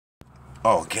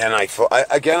Oh, again,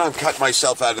 I'm cutting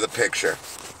myself out of the picture.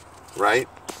 Right?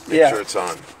 Make sure it's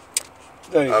on.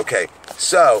 Okay,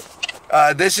 so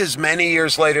this is many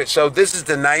years later. So this is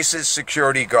the nicest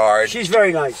security guard. She's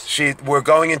very nice. We're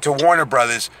going into Warner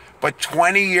Brothers, but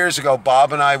 20 years ago,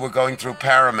 Bob and I were going through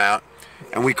Paramount,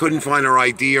 and we couldn't find our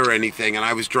ID or anything, and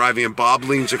I was driving, and Bob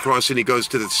leans across, and he goes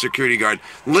to the security guard,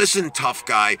 "Listen, tough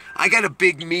guy, I got a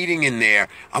big meeting in there.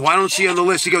 Why don't see on the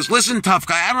list?" He goes, "Listen, tough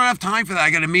guy, I don't have time for that.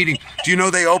 I got a meeting." Do you know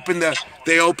they opened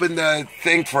the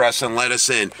thing for us and let us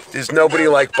in? There's nobody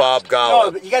like Bob Gollop.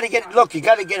 No, but you got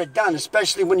to get it done,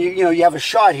 especially when you have a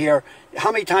shot here.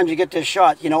 How many times you get this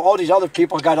shot? You know, all these other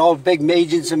people got all big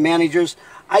agents and managers.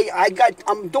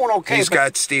 I'm doing okay. He's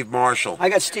got Steve Marshall. I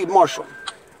got Steve Marshall.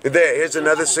 Here's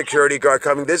another security guard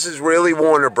coming. This is really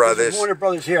Warner Brothers. Warner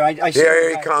Brothers here. I see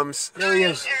here he comes. There he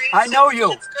is. I know you.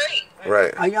 That's great.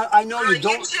 Right. I know you.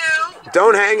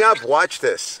 Don't hang up. Watch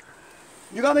this.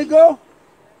 You got me, girl?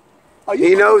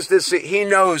 He knows this. He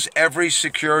knows every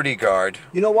security guard.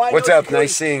 You know why? What's up?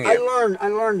 Nice seeing you. I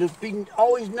learned to be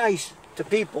always nice to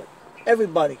people,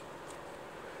 everybody.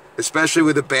 Especially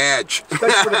with a badge.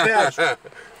 Especially with a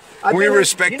badge. We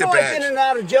respect the badge. I've been in and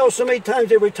out of jail so many times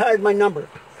they retired my number.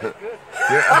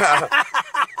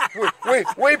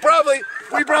 we probably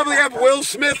have Will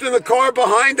Smith in the car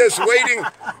behind us waiting.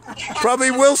 Probably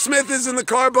Will Smith is in the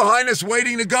car behind us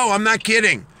waiting to go. I'm not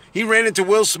kidding. He ran into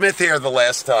Will Smith here the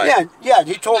last time. Yeah.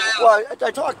 He told me. Well,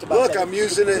 I talked about Look, that. I'm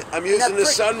using the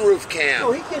sunroof cam.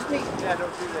 No, he gives me. Yeah,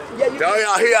 don't do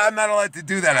that. Yeah, I'm not allowed to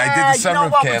do that. I did the sunroof you know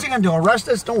what? cam. What's he gonna do? Arrest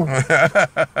us? Don't worry.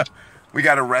 We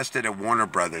got arrested at Warner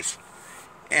Brothers.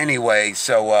 Anyway,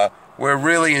 so we're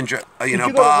really enjoying. You go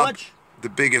to Bob, lunch? the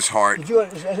biggest heart.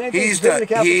 He's the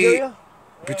cafeteria?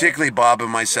 Particularly Bob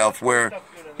and myself. We're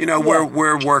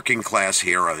working class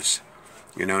heroes.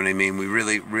 You know what I mean? We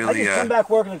really I can come back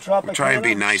working at Tropicana. try and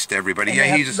be nice to everybody.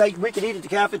 We could eat at the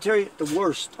cafeteria. The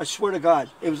worst. I swear to God.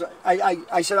 It was.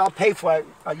 I said I'll pay for it.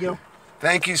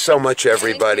 Thank you so much,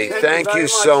 everybody. Thank you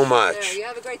so much. Yeah, you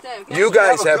have a great day. Okay? You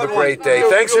guys have a great day.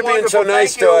 Thanks for being so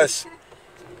nice to us.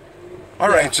 All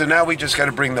right, so now we just got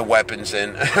to bring the weapons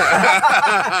in.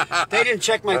 They didn't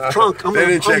check my trunk. I'm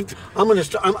gonna.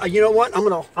 You know what? I'm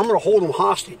gonna hold them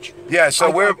hostage. Yeah,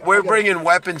 so we're bringing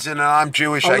weapons in, and I'm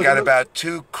Jewish. I got about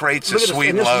 2 crates of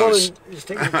sweet loaves.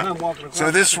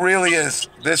 So this really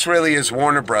is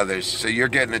Warner Brothers. So you're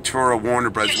getting a tour of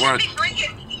Warner Brothers.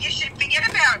 You should forget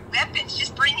about weapons.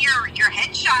 Just bring your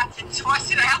headshots and toss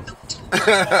it out the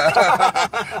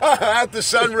out the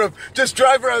sunroof. Just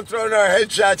drive around throwing our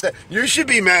headshots. You should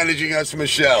be managing us,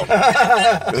 Michelle.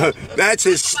 That's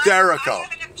hysterical. I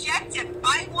have an objective.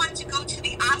 I want to go to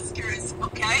the Oscars,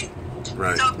 okay?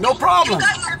 Right. So no problem. You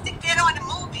guys have to get on a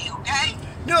movie, okay?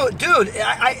 No, dude.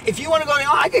 If you want to go to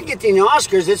I could get in the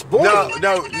Oscars. It's boring. No.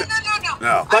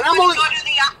 But I want to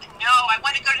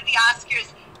go to the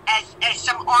Oscars as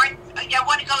some art. I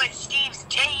want to go as Steve's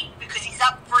date because he's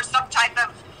up for some type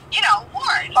of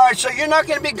award. All right, so you're not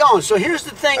going to be going. So here's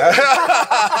the thing.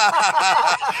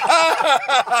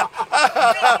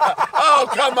 Oh,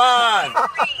 come on.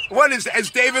 What is,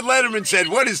 as David Letterman said,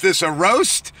 what is this, a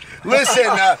roast? Listen,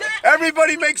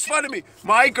 everybody makes fun of me.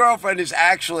 My girlfriend is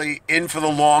actually in for the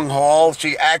long haul.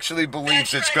 She actually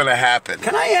believes it's going to happen.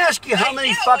 Can I ask you how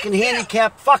many fucking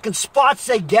handicap fucking spots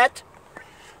they get?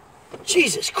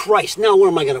 Jesus Christ, now where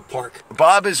am I going to park?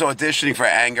 Bob is auditioning for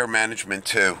anger management,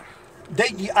 too.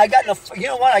 I got in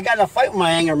a fight with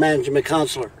my anger management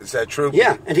counselor. Is that true?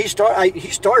 Yeah, and he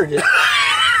started it.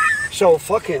 So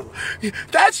fuck him. Is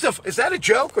that a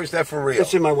joke or is that for real?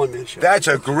 It's in my one-man show. That's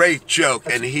a great joke,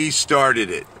 and he started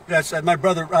it. That's my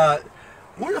brother.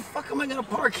 Where the fuck am I going to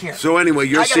park here? So anyway,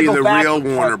 you're seeing the real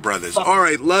Warner Brothers. All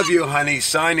right, love you, honey.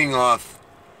 Signing off.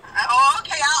 Oh,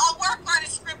 okay. I'll work on a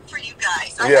script for you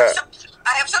guys.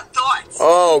 I have some thoughts.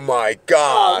 Oh my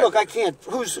God! Oh, look, I can't.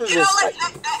 Who's this?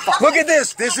 Look at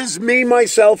this. This is me,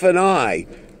 myself, and I.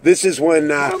 This is when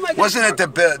wasn't it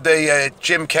the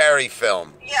Jim Carrey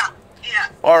film? Yeah.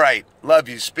 All right, love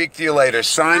you. Speak to you later.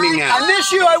 Signing out. I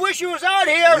miss you. I wish you was out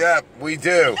here. Yeah, we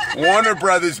do. Warner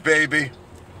Brothers, baby.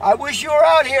 I wish you were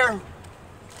out here.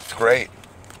 It's great.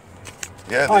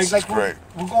 Yeah, this is great.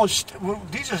 We're going.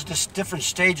 These are just different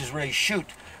stages where they shoot.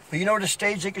 But you know the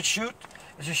stage they could shoot?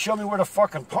 Just show me where to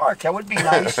fucking park. That would be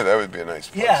nice. That would be a nice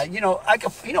place. Yeah, I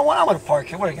could. You know what? I'm gonna park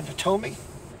here. What are you gonna tow me?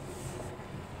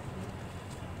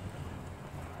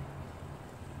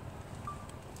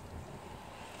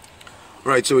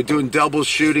 Right, so we're doing double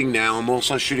shooting now. I'm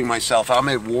also shooting myself. I'm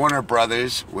at Warner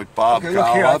Brothers with Bob Okay, look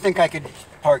here. I Gollop. think I could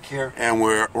park here. And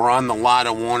we're on the lot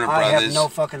of Warner Brothers. I have no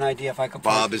fucking idea if I could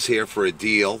park. Bob is here for a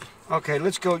deal. Okay,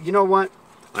 let's go. You know what?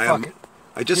 Fuck it.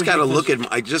 I just got to look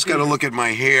at my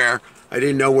hair. I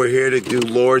didn't know we're here to do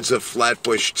Lords of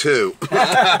Flatbush 2.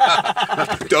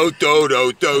 Do.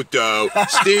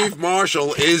 Steve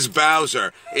Marshall is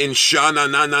Bowser in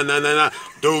Sha-na-na-na-na-na-na.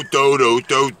 Do.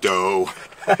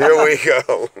 Here we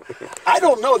go. I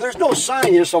don't know. There's no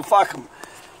sign here, so fuck them.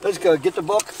 Let's go. Get the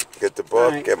book. Get the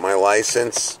book. Right. Get my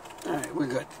license. All right, we're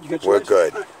good. You got your We're license?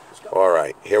 good. All right, let's go. All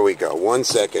right, here we go. 1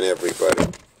 second, everybody.